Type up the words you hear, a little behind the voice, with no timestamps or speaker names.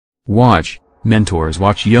Watch, mentors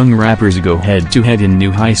watch young rappers go head-to-head in new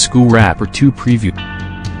High School Rapper 2 preview.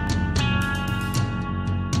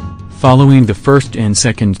 Following the first and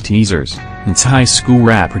second teasers, Mnet's High School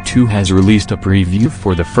Rapper 2 has released a preview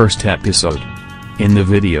for the first episode. In the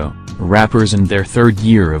video, rappers in their third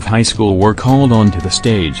year of high school were called onto the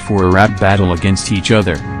stage for a rap battle against each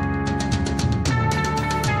other.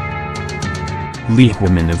 Lee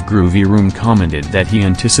Woman of Groovy Room commented that he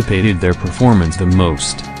anticipated their performance the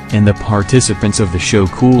most, and the participants of the show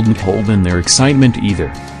couldn't hold in their excitement either.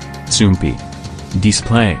 Soompi.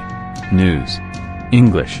 Display. News.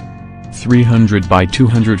 English. 300 by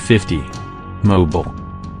 250. Mobile.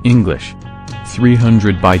 English.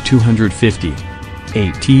 300 by 250.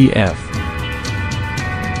 ATF.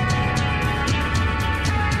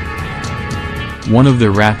 One of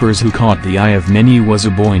the rappers who caught the eye of many was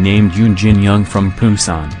a boy named Yoon Young from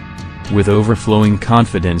Busan. With overflowing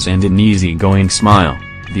confidence and an easygoing smile,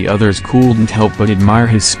 the others couldn't help but admire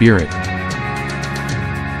his spirit.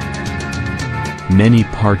 Many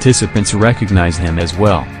participants recognized him as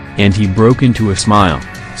well, and he broke into a smile,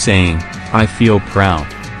 saying, "I feel proud."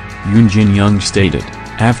 Yoon Young stated,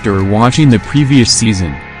 "After watching the previous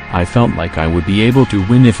season, I felt like I would be able to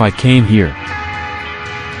win if I came here.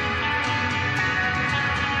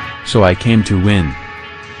 So I came to win."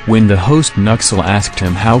 When the host Nuxel asked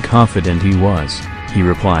him how confident he was, he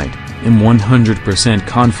replied, "I'm 100%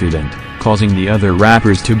 confident," causing the other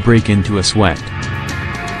rappers to break into a sweat.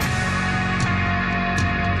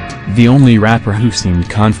 The only rapper who seemed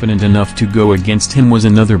confident enough to go against him was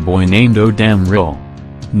another boy named Odamril.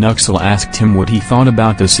 Nuxel asked him what he thought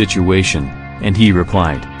about the situation, and he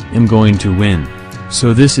replied, "I'm going to win.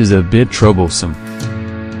 So this is a bit troublesome."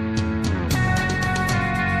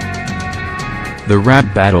 The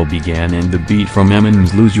rap battle began and the beat from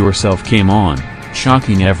Eminem's Lose Yourself came on,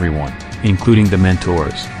 shocking everyone, including the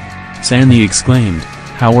mentors. Sandy exclaimed,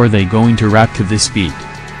 "How are they going to rap to this beat?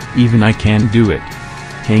 Even I can't do it."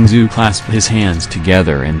 Hangzhou clasped his hands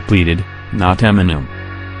together and pleaded, "Not Eminem."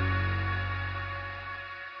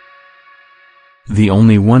 The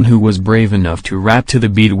only one who was brave enough to rap to the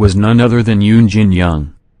beat was none other than Yoon Young.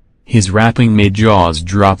 His rapping made jaws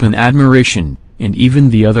drop in admiration, and even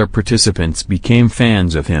the other participants became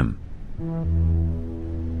fans of him.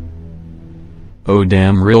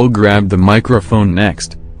 Odamril grabbed the microphone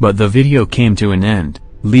next, but the video came to an end,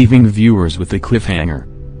 leaving viewers with a cliffhanger.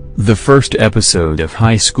 The first episode of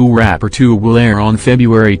High School Rapper 2 will air on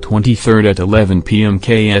February 23 at 11 p.m.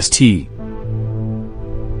 KST.